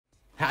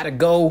how to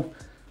go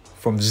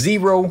from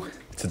 0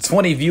 to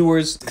 20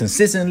 viewers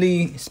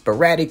consistently,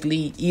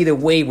 sporadically. Either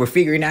way, we're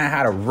figuring out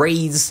how to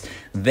raise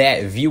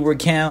that viewer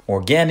count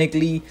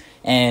organically.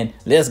 And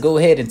let's go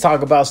ahead and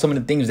talk about some of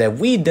the things that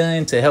we've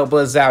done to help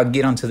us out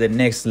get onto the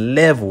next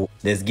level.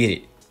 Let's get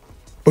it.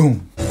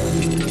 Boom.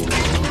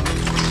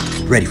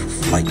 Ready for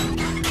flight.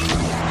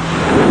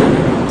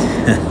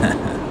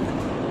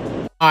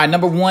 All right,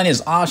 number one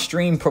is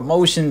off-stream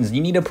promotions.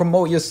 You need to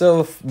promote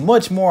yourself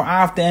much more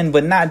often,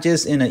 but not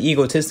just in an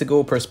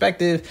egotistical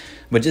perspective,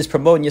 but just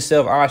promoting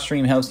yourself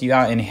off-stream helps you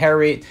out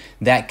inherit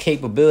that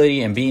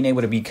capability and being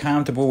able to be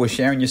comfortable with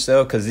sharing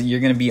yourself, because you're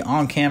going to be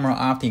on camera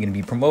often. You're going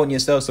to be promoting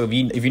yourself. So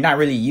if you're not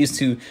really used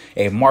to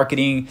a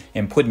marketing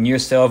and putting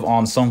yourself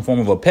on some form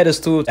of a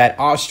pedestal, that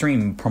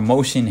off-stream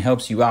promotion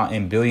helps you out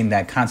in building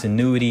that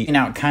continuity and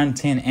out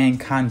content and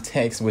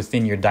context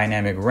within your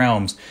dynamic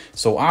realms.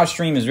 So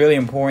off-stream is really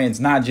important. It's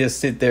not just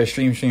sit there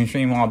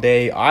stream all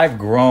day. I've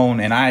grown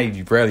and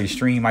I rarely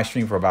stream. I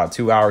stream for about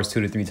 2 hours,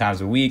 2 to 3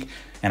 times a week.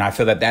 And I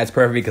feel that that's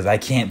perfect because I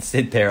can't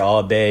sit there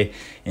all day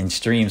and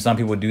stream. Some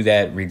people do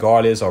that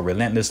regardless or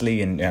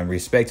relentlessly, and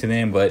respect to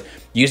them. But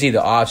usually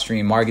the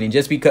off-stream marketing,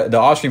 just because the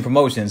off-stream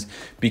promotions,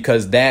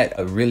 because that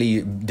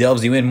really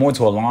delves you in more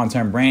to a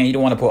long-term brand. You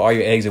don't want to put all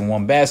your eggs in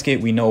one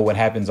basket. We know what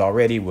happens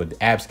already with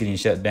apps getting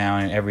shut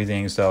down and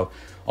everything. So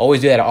always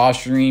do that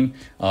off-stream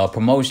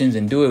promotions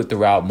and do it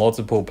throughout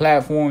multiple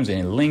platforms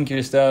and link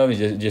your stuff.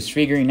 Just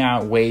figuring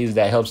out ways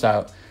that helps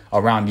out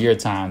around your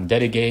time.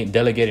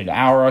 Delegate an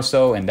hour or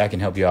so, and that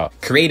can help you out.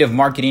 Creative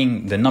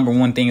marketing, the number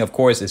one thing, of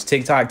course, is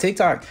TikTok.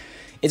 TikTok,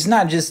 it's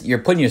not just you're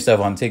putting yourself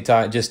on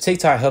TikTok. Just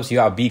TikTok helps you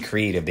out be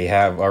creative. They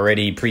have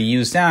already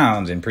pre-used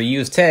sounds and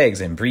pre-used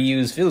tags and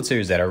pre-used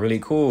filters that are really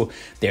cool.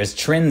 There's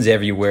trends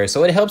everywhere.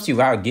 So it helps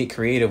you out get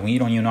creative when you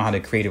don't even know how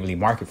to creatively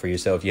market for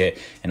yourself yet.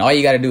 And all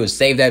you got to do is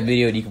save that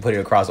video and you can put it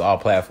across all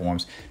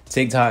platforms.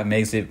 TikTok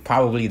makes it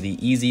probably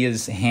the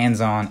easiest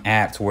hands-on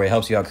app to where it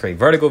helps you out create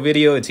vertical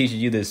video. It teaches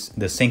you the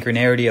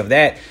synchronarity of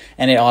that.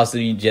 And it also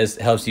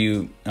just helps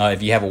you,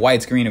 if you have a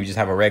white screen or you just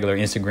have a regular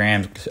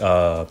Instagram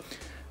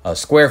a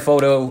square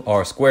photo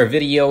or square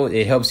video,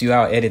 it helps you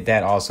out edit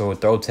that also,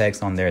 throw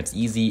text on there. It's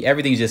easy.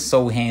 Everything's just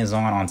so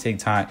hands-on on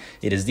TikTok.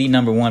 It is the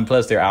number one,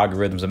 plus their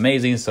algorithm's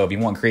amazing. So if you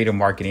want creative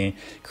marketing,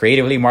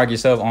 creatively market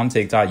yourself on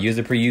TikTok. Use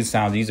the pre-used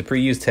sounds, use the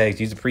pre-used text,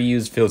 use the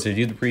pre-used filters,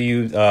 use the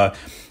pre-used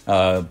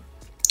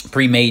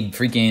pre-made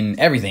freaking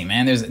everything,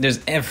 man. There's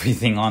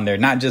everything on there,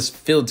 not just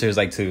filters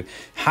like to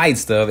hide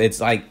stuff.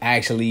 It's like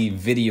actually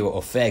video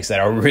effects that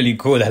are really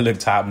cool, that look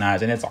top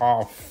notch, and it's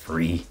all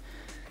free.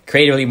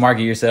 Creatively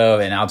market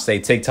yourself, and I'd say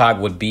TikTok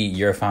would be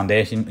your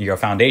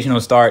foundational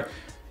start,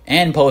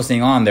 and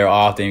posting on there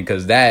often,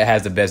 because that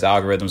has the best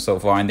algorithm so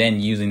far, and then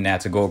using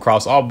that to go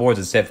across all boards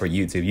except for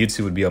YouTube.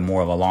 YouTube would be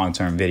more of a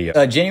long-term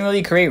video.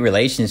 Genuinely create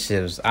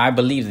relationships. I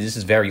believe this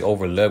is very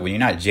overlooked. When you're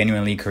not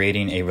genuinely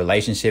creating a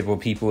relationship with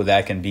people,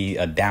 that can be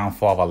a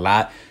downfall of a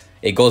lot.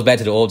 It goes back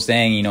to the old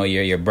saying, you know,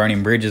 you're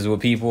burning bridges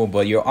with people,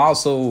 but you're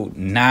also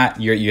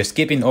not, you're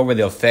skipping over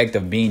the effect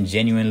of being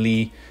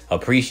genuinely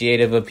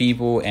appreciative of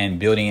people and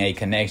building a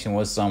connection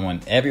with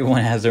someone.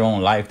 Everyone has their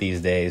own life these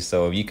days.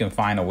 So if you can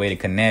find a way to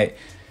connect,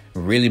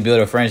 really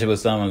build a friendship with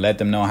someone, let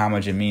them know how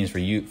much it means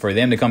for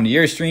them to come to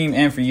your stream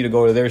and for you to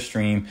go to their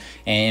stream,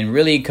 and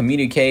really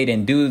communicate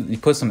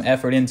and put some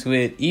effort into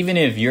it. Even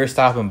if you're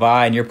stopping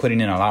by and you're putting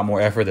in a lot more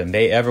effort than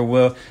they ever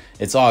will,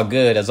 it's all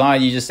good. As long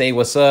as you just say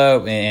what's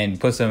up and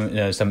put some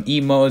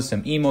emotes,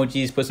 some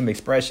emojis, put some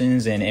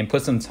expressions, and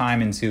put some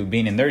time into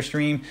being in their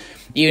stream.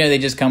 Even if they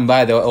just come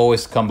by, they'll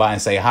always come by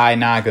and say hi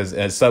now,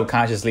 because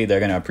subconsciously they're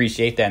going to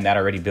appreciate that, and that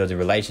already builds a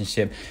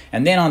relationship.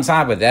 And then on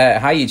top of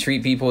that, how you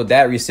treat people,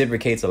 that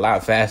reciprocates a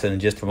lot faster than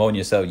just promoting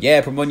yourself.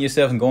 Yeah, promoting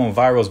yourself and going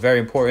viral is very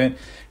important,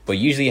 but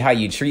usually how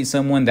you treat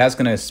someone, that's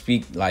going to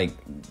speak like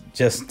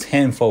just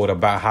tenfold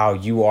about how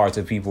you are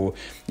to people.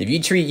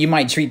 If you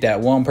might treat that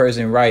one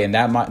person right, and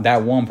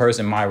that one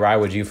person might ride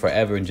with you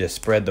forever and just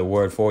spread the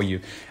word for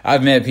you.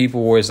 I've met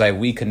people where it's like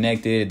we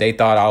connected. They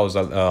thought I was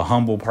a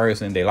humble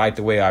person. They liked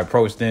the way I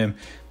approached them.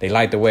 They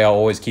liked the way I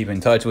always keep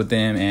in touch with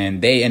them,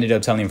 and they ended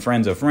up telling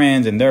friends of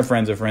friends, and their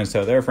friends of friends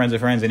tell their friends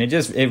of friends, and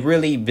it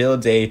really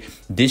builds a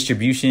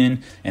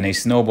distribution and a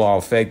snowball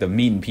effect of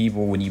meeting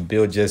people when you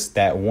build just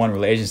that one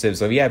relationship.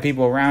 So if you have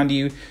people around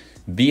you,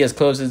 be as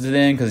close as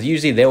them, because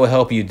usually they will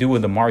help you do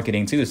with the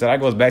marketing too. So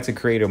that goes back to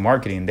creative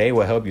marketing. They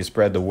will help you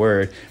spread the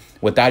word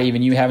without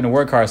even you having to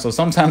work hard. So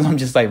sometimes I'm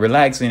just like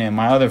relaxing, and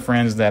my other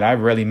friends that I've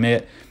really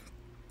met,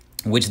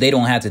 which they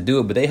don't have to do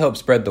it, but they help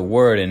spread the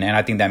word. And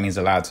I think that means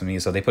a lot to me.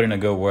 So they put in a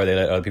good word. They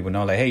let other people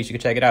know, like, hey, you should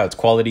check it out. It's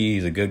quality.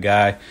 He's a good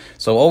guy.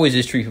 So always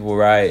just treat people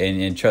right.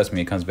 And trust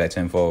me, it comes back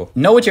tenfold.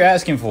 Know what you're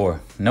asking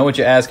for. Know what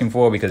you're asking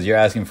for, because you're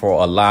asking for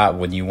a lot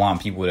when you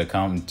want people to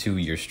come to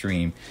your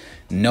stream.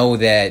 Know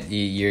that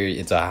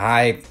it's a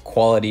high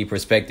quality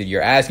perspective.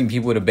 You're asking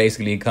people to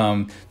basically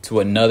come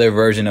to another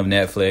version of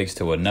Netflix,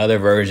 to another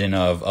version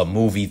of a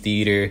movie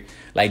theater.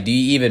 Like, do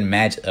you even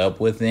match up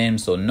with them?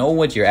 So know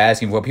what you're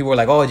asking for. People are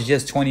like, oh, it's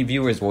just 20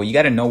 viewers. Well, you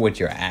got to know what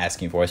you're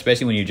asking for,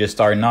 especially when you're just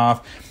starting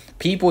off.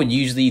 people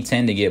usually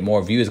tend to get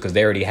more views because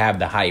they already have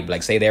the hype.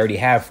 Like say they already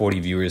have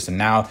 40 viewers, so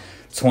now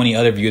 20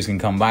 other viewers can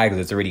come by because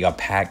it's already a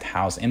packed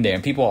house in there.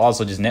 And people are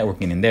also just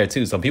networking in there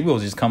too. So people will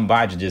just come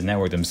by to just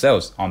network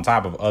themselves on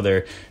top of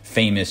other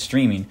famous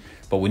streaming.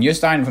 But when you're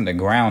starting from the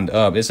ground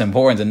up, it's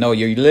important to know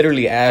you're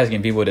literally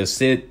asking people to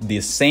sit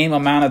the same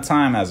amount of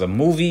time as a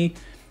movie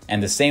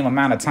and the same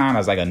amount of time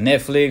as like a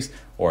Netflix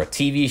or a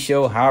TV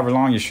show, however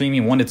long you're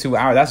streaming, 1 to 2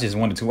 hours. That's just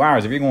 1 to 2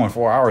 hours. If you're going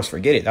 4 hours,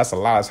 forget it. That's a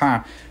lot of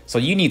time. So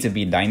you need to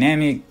be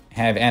dynamic,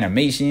 have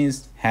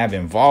animations, have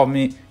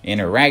involvement,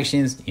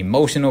 interactions,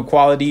 emotional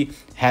quality,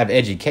 have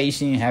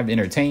education, have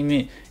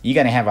entertainment. You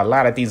got to have a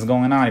lot of things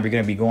going on if you're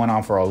going to be going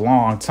on for a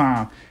long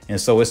time. And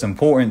so it's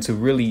important to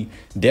really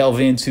delve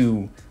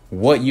into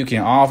what you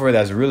can offer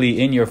that's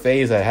really in your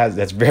face,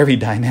 that's very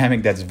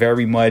dynamic, that's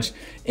very much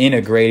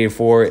integrated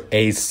for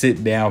a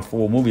sit down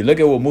full movie. Look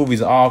at what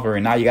movies offer,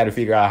 and now you got to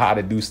figure out how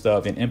to do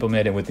stuff and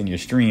implement it within your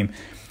stream.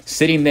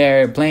 Sitting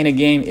there playing a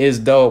game is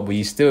dope, but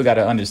you still got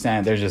to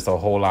understand there's just a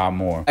whole lot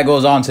more that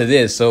goes on to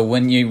this. So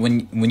when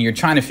you're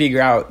trying to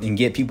figure out and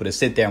get people to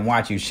sit there and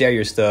watch you share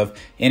your stuff,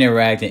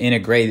 interact and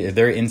integrate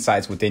their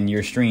insights within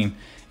your stream,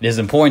 it is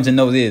important to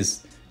know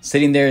this.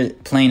 Sitting there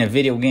playing a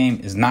video game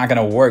is not going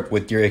to work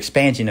with your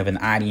expansion of an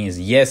audience.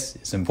 Yes,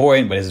 it's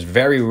important, but it's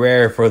very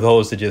rare for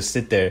those to just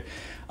sit there.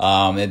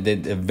 A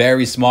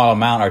very small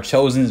amount are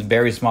chosen,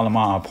 very small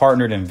amount are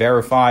partnered and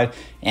verified,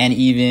 and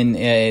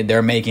even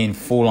they're making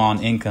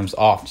full-on incomes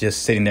off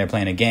just sitting there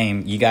playing a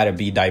game. You got to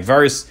be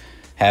diverse,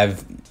 have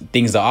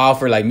things to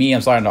offer. Like me,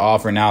 I'm starting to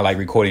offer now like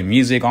recording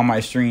music on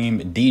my stream,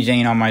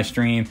 DJing on my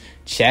stream,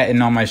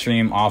 chatting on my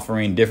stream,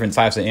 offering different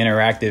types of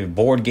interactive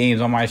board games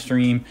on my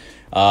stream.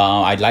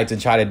 I'd like to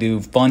try to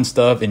do fun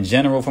stuff in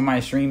general for my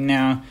stream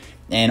now.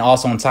 And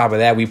also on top of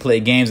that, we play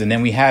games and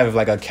then we have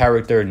like a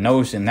character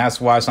notion.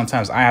 That's why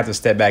sometimes I have to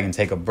step back and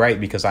take a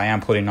break because I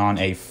am putting on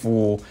a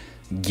full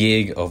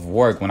gig of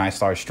work when I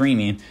start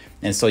streaming.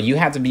 And so you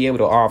have to be able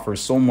to offer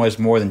so much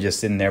more than just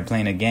sitting there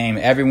playing a game.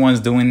 Everyone's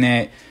doing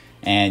that.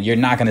 And you're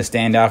not going to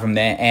stand out from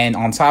that. And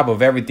on top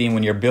of everything,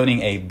 when you're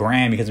building a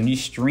brand, because when you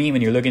stream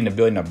and you're looking to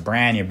building a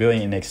brand, you're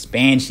building an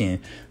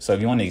expansion. So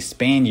if you want to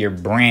expand your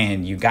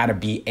brand, you got to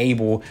be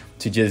able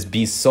to just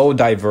be so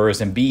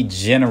diverse and be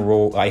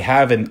general, like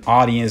have an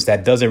audience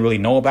that doesn't really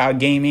know about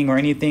gaming or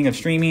anything of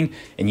streaming.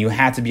 And you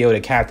have to be able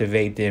to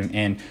captivate them.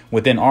 And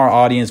within our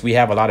audience, we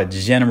have a lot of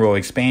general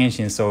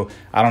expansion. So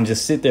I don't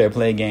just sit there and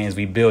play games.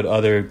 We build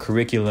other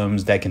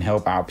curriculums that can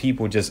help our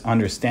people just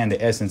understand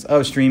the essence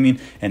of streaming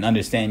and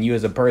understand you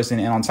as a person.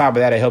 And on top of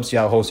that, it helps you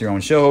out host your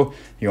own show,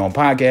 your own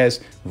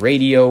podcast,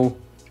 radio,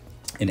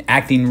 and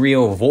acting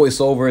real,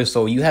 voiceover.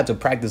 So you have to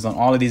practice on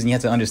all of these, and you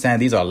have to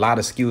understand these are a lot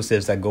of skill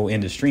sets that go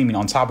into streaming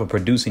on top of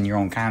producing your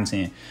own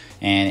content.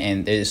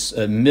 And there's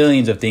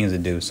millions of things to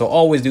do. So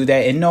always do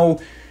that and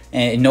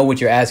know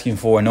what you're asking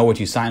for, know what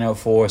you sign up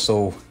for.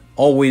 So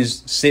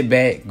always sit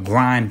back,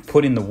 grind,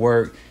 put in the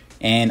work,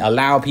 and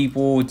allow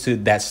people to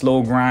that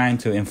slow grind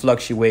to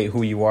influctuate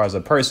who you are as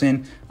a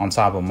person on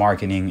top of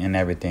marketing and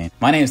everything.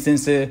 My name is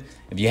Tinsa.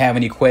 If you have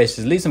any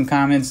questions, leave some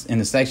comments in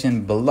the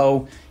section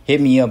below. Hit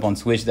me up on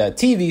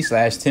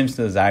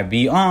twitch.tv/Timsters. I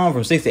be on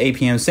from 6 to 8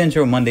 p.m.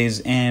 Central,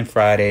 Mondays and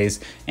Fridays.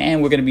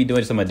 And we're going to be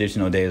doing some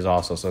additional days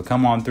also. So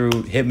come on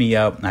through, hit me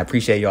up. I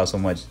appreciate y'all so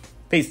much.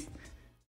 Peace.